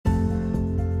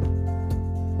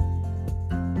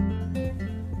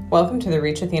Welcome to the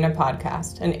Reach Athena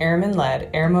podcast, an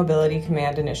airman-led Air Mobility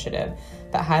Command initiative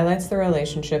that highlights the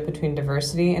relationship between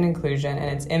diversity and inclusion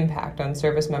and its impact on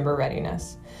service member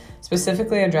readiness,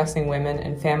 specifically addressing women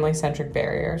and family-centric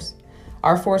barriers.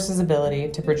 Our force's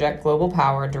ability to project global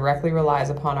power directly relies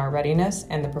upon our readiness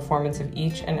and the performance of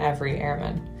each and every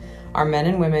airman. Our men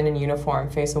and women in uniform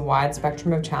face a wide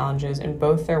spectrum of challenges in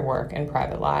both their work and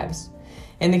private lives.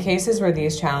 In the cases where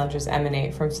these challenges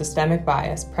emanate from systemic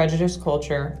bias, prejudiced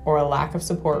culture, or a lack of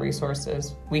support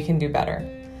resources, we can do better.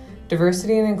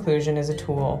 Diversity and inclusion is a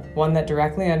tool, one that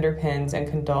directly underpins and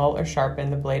can dull or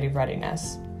sharpen the blade of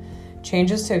readiness.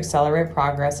 Changes to accelerate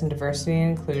progress in diversity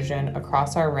and inclusion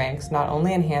across our ranks not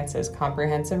only enhances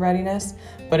comprehensive readiness,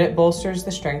 but it bolsters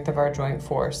the strength of our joint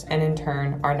force and, in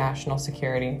turn, our national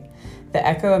security. The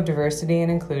echo of diversity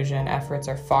and inclusion efforts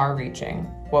are far-reaching.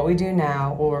 What we do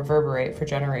now will reverberate for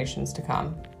generations to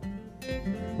come.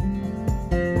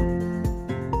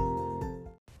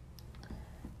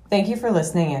 Thank you for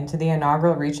listening in to the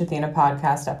inaugural Reach Athena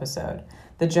podcast episode.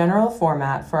 The general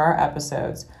format for our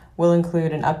episodes will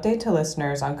include an update to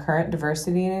listeners on current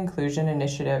diversity and inclusion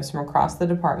initiatives from across the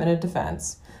Department of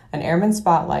Defense, an airman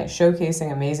spotlight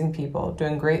showcasing amazing people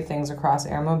doing great things across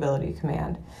Air Mobility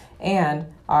Command, and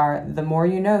our The More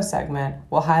You Know segment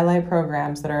will highlight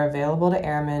programs that are available to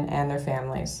airmen and their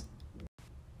families.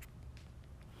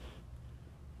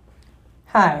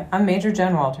 Hi, I'm Major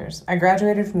Jen Walters. I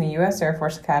graduated from the U.S. Air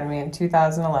Force Academy in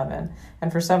 2011,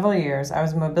 and for several years I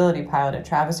was a mobility pilot at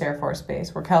Travis Air Force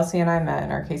Base, where Kelsey and I met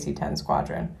in our KC-10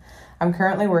 squadron. I'm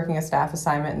currently working a staff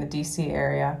assignment in the D.C.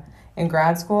 area. In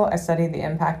grad school, I studied the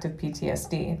impact of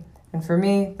PTSD, and for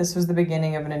me, this was the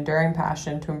beginning of an enduring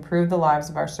passion to improve the lives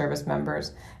of our service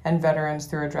members and veterans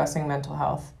through addressing mental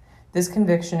health. This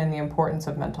conviction in the importance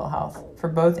of mental health, for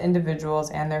both individuals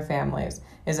and their families,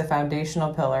 is a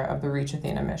foundational pillar of the Reach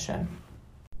Athena mission.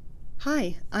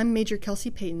 Hi, I'm Major Kelsey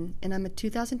Payton, and I'm a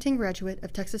 2010 graduate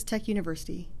of Texas Tech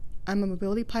University. I'm a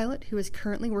mobility pilot who is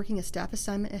currently working a staff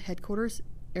assignment at Headquarters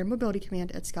Air Mobility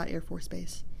Command at Scott Air Force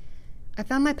Base. I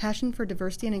found my passion for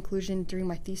diversity and inclusion during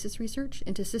my thesis research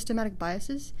into systematic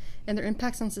biases and their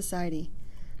impacts on society.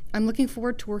 I'm looking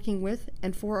forward to working with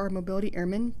and for our mobility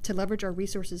airmen to leverage our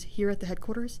resources here at the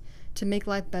headquarters to make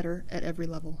life better at every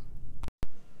level.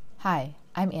 Hi,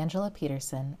 I'm Angela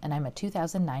Peterson, and I'm a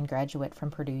 2009 graduate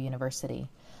from Purdue University.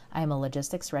 I am a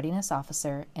logistics readiness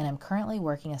officer, and I'm currently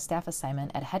working a staff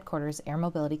assignment at Headquarters Air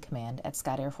Mobility Command at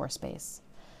Scott Air Force Base.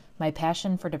 My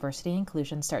passion for diversity and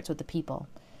inclusion starts with the people.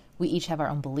 We each have our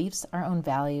own beliefs, our own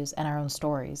values, and our own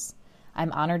stories.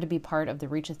 I'm honored to be part of the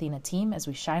Reach Athena team as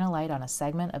we shine a light on a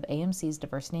segment of AMC's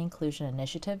diversity and inclusion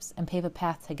initiatives and pave a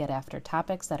path to get after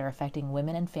topics that are affecting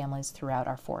women and families throughout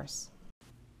our force.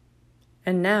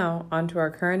 And now, on to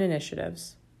our current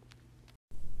initiatives.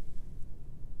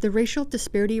 The Racial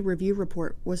Disparity Review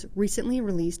Report was recently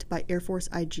released by Air Force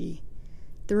IG.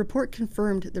 The report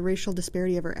confirmed the racial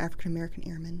disparity of our African American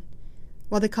airmen.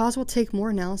 While the cause will take more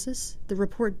analysis, the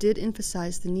report did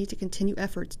emphasize the need to continue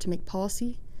efforts to make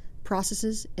policy,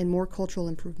 processes, and more cultural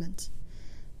improvements.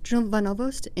 General Van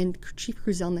Alvost and Chief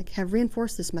Kruzelnik have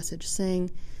reinforced this message,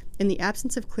 saying, in the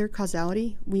absence of clear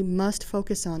causality, we must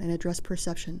focus on and address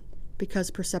perception, because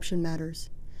perception matters.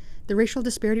 The Racial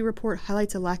Disparity Report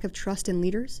highlights a lack of trust in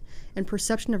leaders and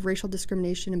perception of racial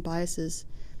discrimination and biases,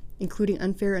 including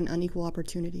unfair and unequal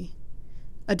opportunity.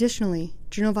 Additionally,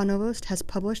 General Van Alvost has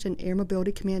published an Air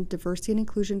Mobility Command Diversity and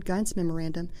Inclusion Guidance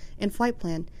Memorandum and Flight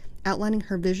Plan outlining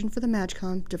her vision for the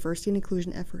MAJCOM diversity and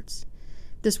inclusion efforts.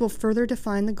 This will further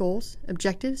define the goals,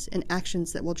 objectives, and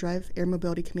actions that will drive Air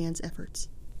Mobility Command's efforts.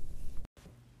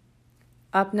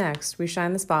 Up next, we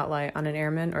shine the spotlight on an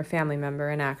airman or family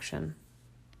member in action.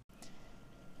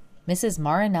 Mrs.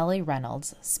 Marinelli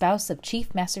Reynolds, spouse of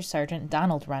Chief Master Sergeant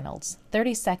Donald Reynolds,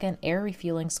 32nd Air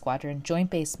Refueling Squadron, Joint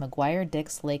Base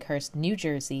McGuire-Dix, Lakehurst, New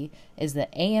Jersey, is the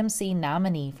AMC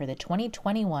nominee for the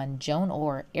 2021 Joan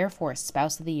Orr Air Force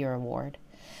Spouse of the Year Award.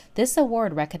 This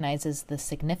award recognizes the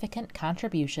significant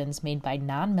contributions made by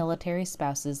non-military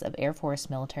spouses of Air Force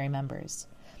military members.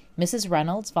 Mrs.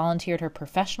 Reynolds volunteered her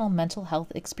professional mental health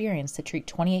experience to treat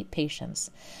 28 patients.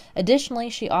 Additionally,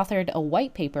 she authored a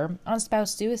white paper on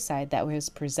spouse suicide that was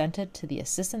presented to the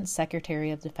Assistant Secretary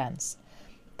of Defense.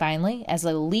 Finally, as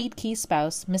a lead Key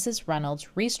Spouse, Mrs. Reynolds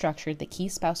restructured the Key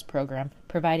Spouse program,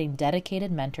 providing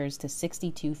dedicated mentors to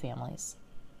 62 families.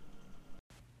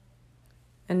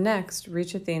 And next,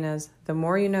 Reach Athena's The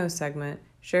More You Know segment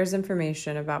shares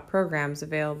information about programs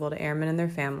available to airmen and their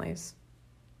families.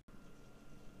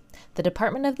 The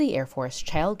Department of the Air Force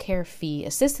Child Care Fee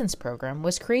Assistance Program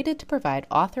was created to provide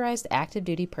authorized active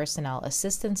duty personnel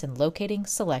assistance in locating,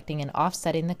 selecting, and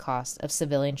offsetting the cost of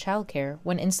civilian child care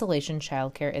when installation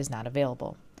child care is not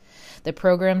available. The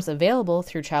programs available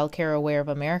through Child Care Aware of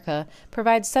America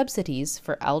provide subsidies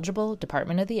for eligible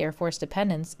Department of the Air Force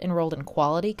dependents enrolled in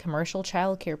quality commercial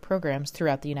child care programs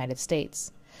throughout the United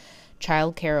States.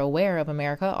 Child Care Aware of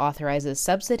America authorizes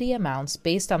subsidy amounts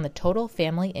based on the total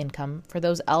family income for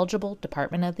those eligible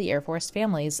Department of the Air Force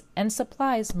families and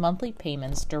supplies monthly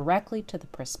payments directly to the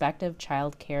prospective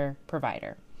child care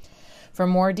provider. For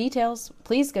more details,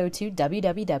 please go to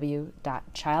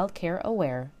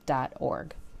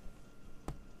www.childcareaware.org.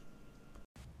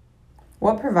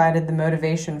 What provided the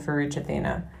motivation for Reach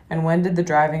Athena, and when did the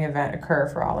driving event occur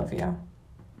for all of you?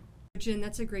 Jen,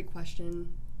 that's a great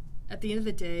question. At the end of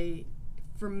the day,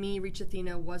 for me, Reach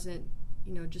Athena wasn't,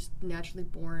 just naturally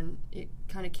born. It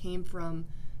kind of came from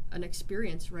an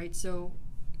experience, right? So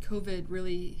COVID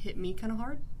really hit me kind of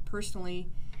hard personally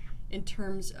in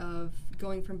terms of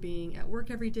going from being at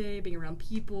work every day, being around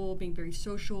people, being very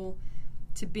social,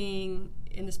 to being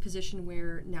in this position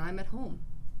where now I'm at home.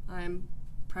 I'm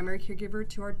primary caregiver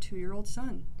to our 2-year-old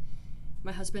son.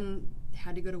 My husband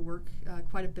had to go to work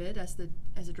quite a bit as a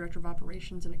director of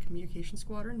operations in a communication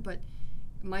squadron, but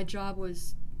my job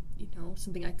was,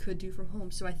 something I could do from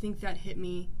home. So I think that hit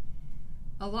me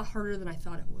a lot harder than I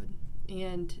thought it would.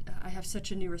 And I have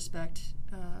such a new respect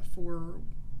for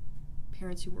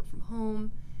parents who work from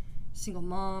home, single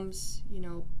moms,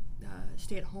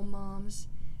 stay-at-home moms.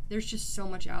 There's just so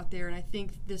much out there, and I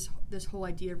think this whole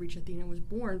idea of Reach Athena was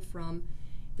born from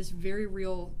this very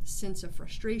real sense of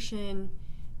frustration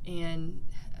and,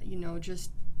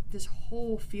 just this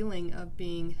whole feeling of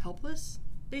being helpless,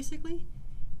 basically.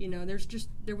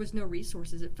 There was no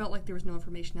resources. It felt like there was no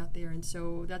information out there, and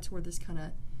so that's where this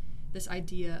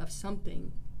idea of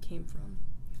something came from.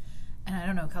 And I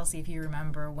don't know, Kelsey, if you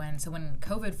remember when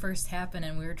COVID first happened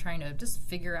and we were trying to just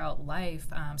figure out life,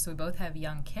 so we both have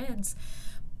young kids,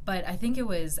 but I think it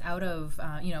was out of,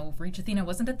 Reach Athena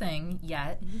wasn't a thing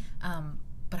yet,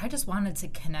 but I just wanted to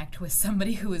connect with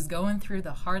somebody who was going through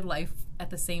the hard life at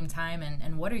the same time,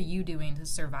 and what are you doing to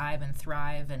survive and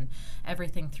thrive and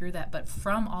everything through that. But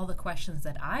from all the questions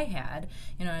that I had,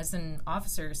 as an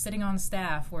officer sitting on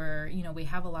staff where, we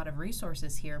have a lot of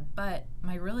resources here, but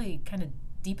my really kind of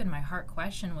deep in my heart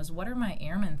question was, what are my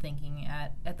airmen thinking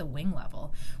at the wing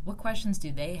level? What questions do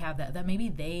they have that maybe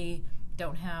they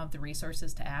don't have the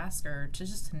resources to ask or to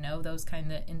just know those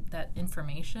kind of that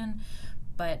information?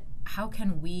 But how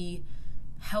can we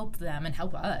help them and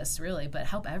help us, really, but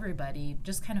help everybody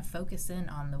just kind of focus in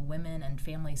on the women and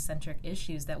family-centric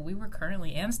issues that we were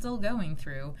currently and still going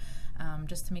through,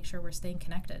 just to make sure we're staying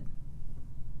connected?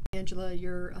 Angela,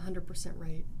 you're 100%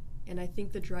 right. And I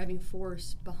think the driving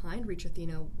force behind Reach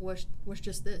Athena was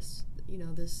just this,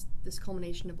 this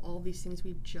culmination of all these things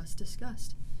we've just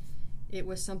discussed. It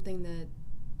was something that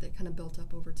kind of built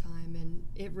up over time, and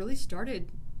it really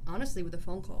started, honestly, with a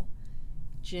phone call.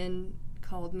 Jen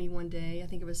called me one day, I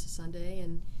think it was a Sunday,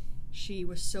 and she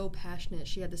was so passionate.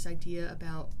 She had this idea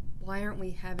about, why aren't we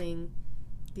having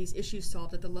these issues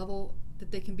solved at the level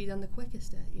that they can be done the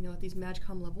quickest at these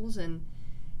MAJCOM levels, and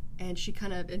she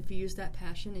kind of infused that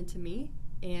passion into me,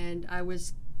 and I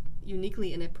was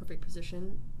uniquely in a perfect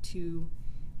position to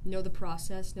know the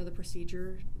process, know the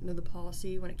procedure, know the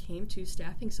policy when it came to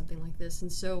staffing something like this.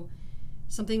 And so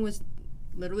something was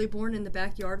literally born in the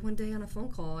backyard one day on a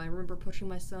phone call. I remember pushing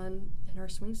my son in our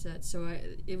swing set. So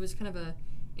it was kind of a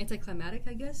anticlimactic,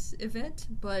 I guess, event,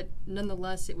 but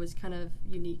nonetheless, it was kind of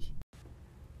unique.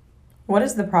 What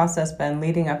has the process been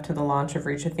leading up to the launch of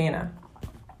Reach Athena?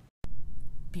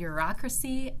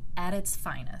 Bureaucracy at its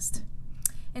finest.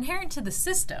 Inherent to the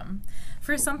system,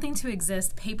 for something to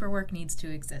exist, paperwork needs to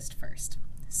exist first.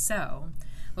 So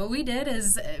what we did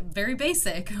is very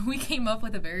basic. We came up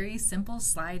with a very simple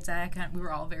slide deck. We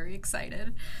were all very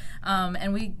excited.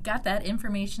 And we got that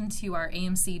information to our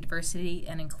AMC Diversity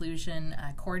and Inclusion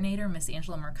Coordinator, Miss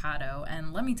Angela Mercado.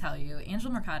 And let me tell you,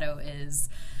 Angela Mercado is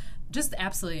just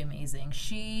absolutely amazing.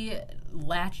 She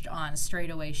latched on straight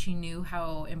away. She knew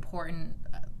how important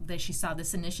that she saw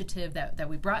this initiative that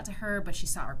we brought to her, but she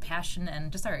saw our passion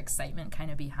and just our excitement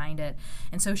kind of behind it.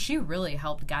 And so she really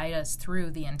helped guide us through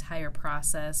the entire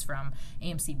process, from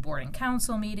AMC board and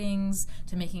council meetings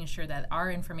to making sure that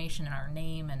our information and our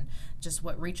name and just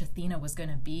what Reach Athena was going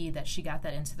to be, that she got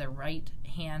that into the right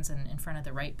hands and in front of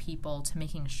the right people, to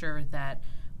making sure that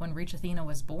when Reach Athena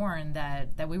was born,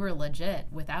 that we were legit.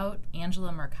 Without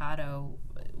Angela Mercado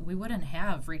we wouldn't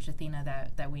have Reach Athena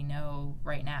that we know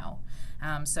right now.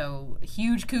 So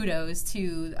huge kudos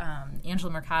to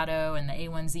Angela Mercado and the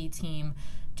A1Z team,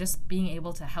 just being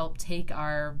able to help take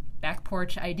our back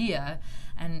porch idea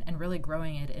and really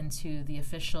growing it into the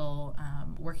official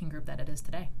working group that it is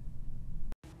today.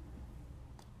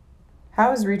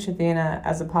 How is Reach Athena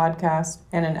as a podcast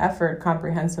and an effort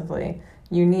comprehensively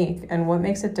unique, and what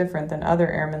makes it different than other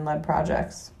airman-led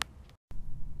projects?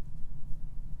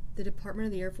 The Department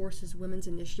of the Air Force's Women's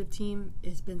Initiative team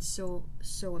has been so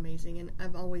amazing, and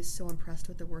I'm always so impressed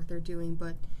with the work they're doing,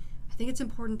 but I think it's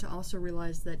important to also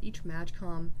realize that each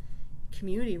MAJCOM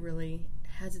community really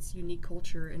has its unique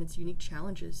culture and its unique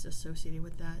challenges associated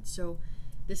with that. So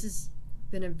this has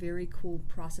been a very cool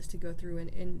process to go through,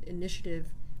 an initiative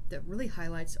that really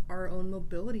highlights our own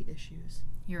mobility issues.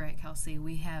 You're right, Kelsey.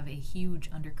 We have a huge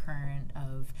undercurrent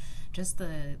of just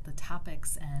the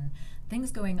topics and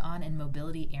things going on in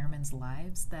mobility airmen's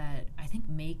lives that I think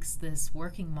makes this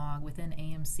working MOG within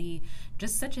AMC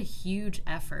just such a huge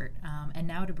effort. And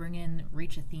now to bring in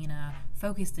Reach Athena,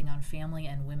 focusing on family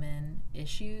and women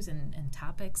issues and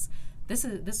topics, this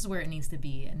is where it needs to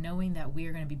be. And knowing that we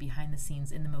are going to be behind the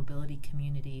scenes in the mobility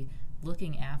community,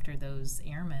 looking after those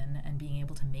airmen and being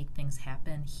able to make things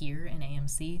happen here in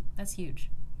AMC, that's huge.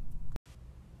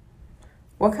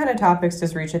 What kind of topics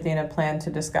does Reach Athena plan to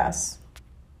discuss?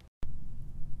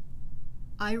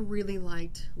 I really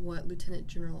liked what Lieutenant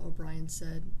General O'Brien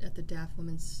said at the DAF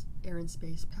Women's Air and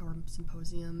Space Power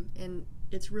Symposium, and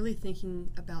it's really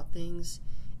thinking about things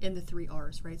in the 3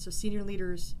 R's, right? So senior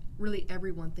leaders, really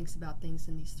everyone thinks about things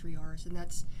in these 3 R's, and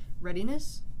that's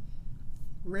readiness,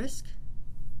 risk,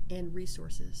 and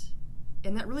resources.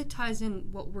 And that really ties in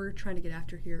what we're trying to get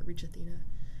after here at Reach Athena.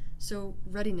 So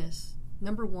readiness,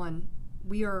 number 1,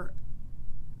 we are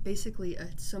basically a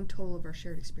sum total of our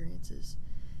shared experiences.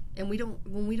 And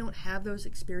when we don't have those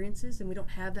experiences and we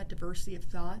don't have that diversity of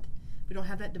thought, we don't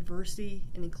have that diversity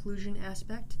and inclusion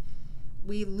aspect,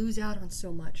 we lose out on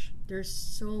so much. There's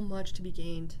so much to be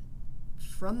gained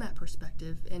from that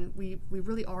perspective, and we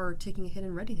really are taking a hit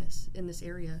in readiness in this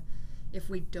area if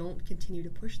we don't continue to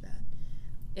push that.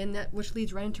 And that which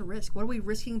leads right into risk. What are we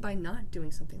risking by not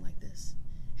doing something like this?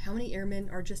 How many airmen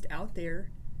are just out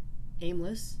there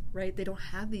aimless, right? They don't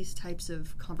have these types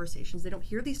of conversations. They don't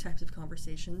hear these types of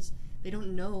conversations. They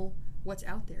don't know what's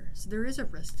out there. So there is a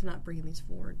risk to not bringing these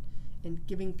forward and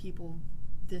giving people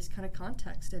this kind of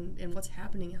context and what's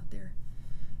happening out there.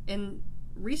 And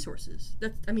resources.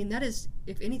 That is,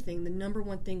 if anything, the number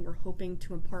one thing we're hoping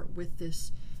to impart with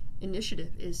this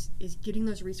initiative is getting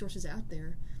those resources out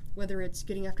there, whether it's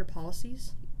getting after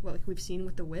policies, well, like we've seen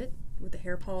with the WIT, with the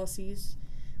hair policies,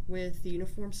 with the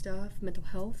uniform stuff, mental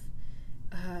health.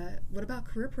 What about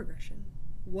career progression?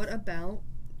 What about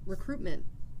recruitment?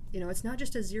 It's not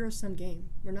just a zero-sum game.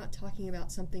 We're not talking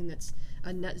about something that's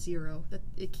a net zero, that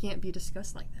it can't be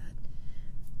discussed like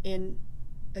that. And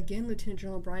again, Lieutenant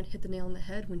General O'Brien hit the nail on the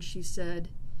head when she said,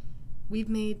 we've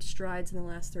made strides in the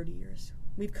last 30 years.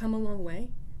 We've come a long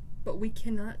way, but we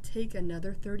cannot take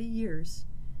another 30 years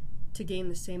to gain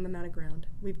the same amount of ground.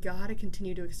 We've got to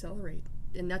continue to accelerate.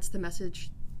 And that's the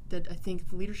message that I think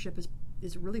the leadership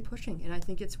is really pushing, and I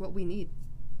think it's what we need.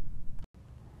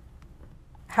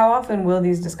 How often will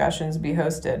these discussions be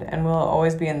hosted, and will it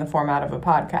always be in the format of a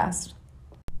podcast?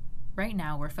 Right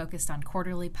now, we're focused on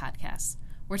quarterly podcasts.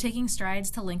 We're taking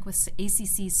strides to link with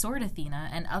ACC Sword Athena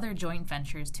and other joint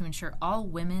ventures to ensure all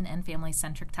women and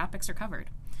family-centric topics are covered.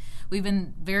 We've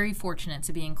been very fortunate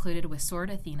to be included with Sword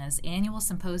Athena's annual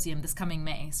symposium this coming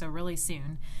May, so really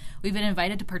soon. We've been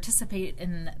invited to participate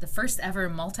in the first ever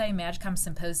multi-MAJCOM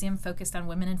symposium focused on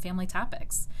women and family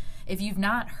topics. If you've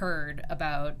not heard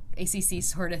about ACC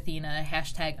Sword Athena,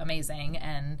 #amazing,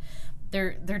 and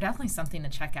they're definitely something to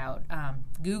check out.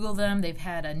 Google them. They've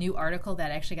had a new article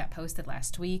that actually got posted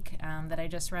last week that I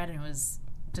just read, and it was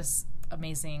just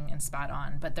amazing and spot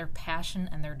on. But their passion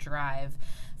and their drive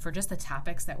for just the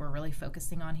topics that we're really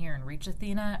focusing on here in Reach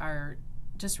Athena are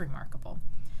just remarkable.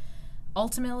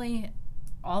 Ultimately,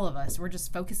 all of us, we're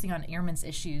just focusing on airmen's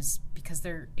issues because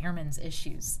they're airmen's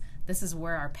issues. This is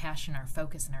where our passion, our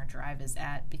focus, and our drive is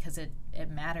at, because it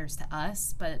matters to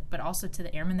us, but also to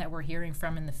the airmen that we're hearing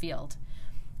from in the field.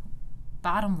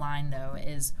 Bottom line, though,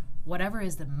 is whatever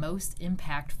is the most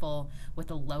impactful with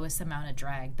the lowest amount of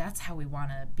drag, that's how we want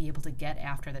to be able to get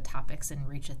after the topics in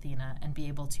Reach Athena and be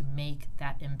able to make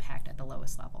that impact at the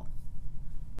lowest level.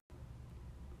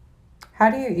 How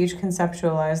do you each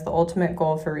conceptualize the ultimate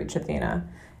goal for Reach Athena?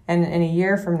 And in a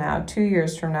year from now, 2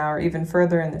 years from now, or even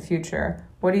further in the future,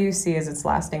 what do you see as its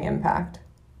lasting impact?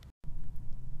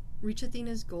 Reach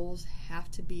Athena's goals have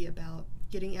to be about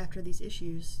getting after these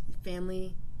issues,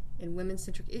 family and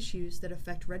women-centric issues that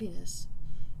affect readiness.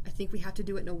 I think we have to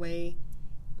do it in a way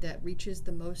that reaches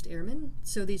the most airmen.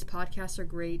 So these podcasts are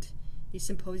great. These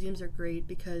symposiums are great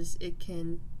because it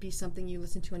can be something you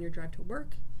listen to on your drive to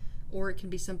work, or it can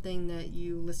be something that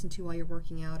you listen to while you're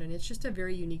working out. And it's just a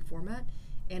very unique format.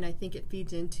 And I think it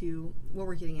feeds into what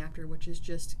we're getting after, which is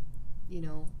just,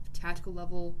 tactical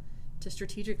level to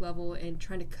strategic level and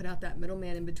trying to cut out that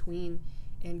middleman in between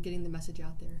and getting the message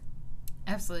out there.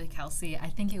 Absolutely, Kelsey. I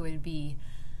think it would be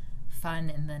fun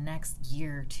in the next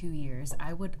year, 2 years.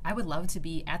 I would love to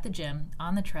be at the gym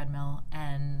on the treadmill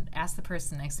and ask the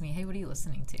person next to me, hey, what are you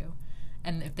listening to?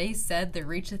 And if they said the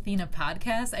Reach Athena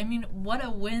podcast, I mean, what a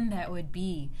win that would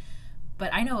be.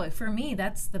 But I know for me,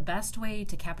 that's the best way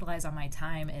to capitalize on my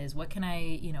time is what can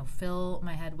I, fill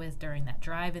my head with during that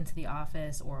drive into the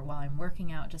office or while I'm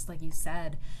working out, just like you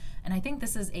said. And I think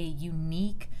this is a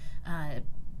unique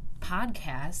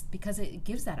podcast because it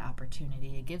gives that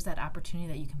opportunity. It gives that opportunity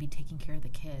that you can be taking care of the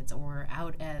kids or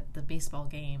out at the baseball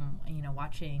game,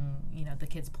 watching, the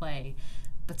kids play,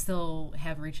 but still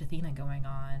have Reach Athena going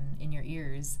on in your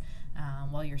ears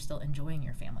while you're still enjoying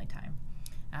your family time.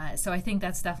 So I think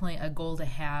that's definitely a goal to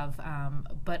have,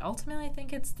 but ultimately I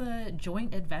think it's the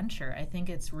joint adventure. I think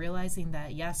it's realizing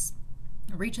that, yes,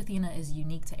 Reach Athena is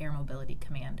unique to Air Mobility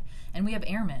Command, and we have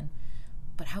airmen,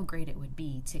 but how great it would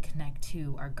be to connect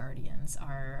to our guardians,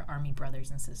 our Army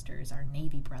brothers and sisters, our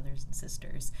Navy brothers and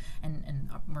sisters, and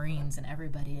Marines and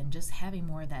everybody, and just having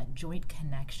more of that joint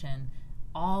connection,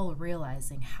 all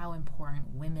realizing how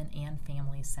important women and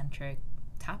family-centric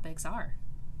topics are.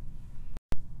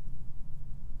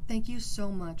 Thank you so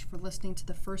much for listening to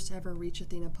the first ever Reach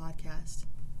Athena podcast.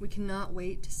 We cannot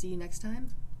wait to see you next time.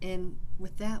 And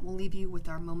with that, we'll leave you with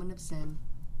our moment of sin.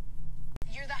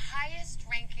 You're the highest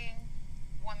ranking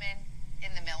woman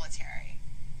in the military.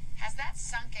 Has that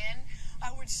sunk in?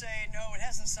 I would say no, it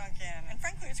hasn't sunk in. And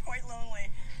frankly, it's quite lonely.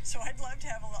 So I'd love to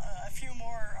have a few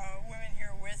more women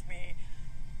here with me.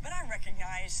 But I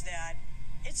recognize that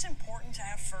it's important to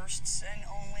have firsts and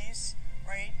onlys,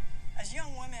 right? As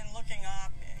young women looking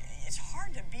up, it's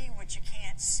hard to be what you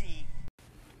can't see.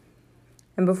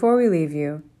 And before we leave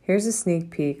you, here's a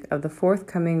sneak peek of the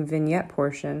forthcoming vignette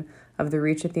portion of the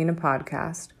Reach Athena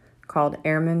podcast called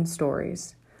Airman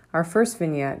Stories. Our first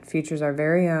vignette features our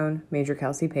very own Major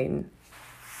Kelsey Payton.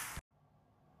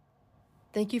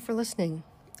 Thank you for listening.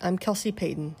 I'm Kelsey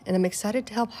Payton, and I'm excited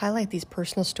to help highlight these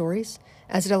personal stories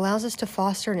as it allows us to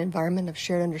foster an environment of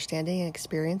shared understanding and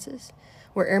experiences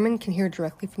where airmen can hear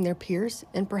directly from their peers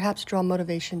and perhaps draw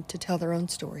motivation to tell their own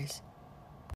stories.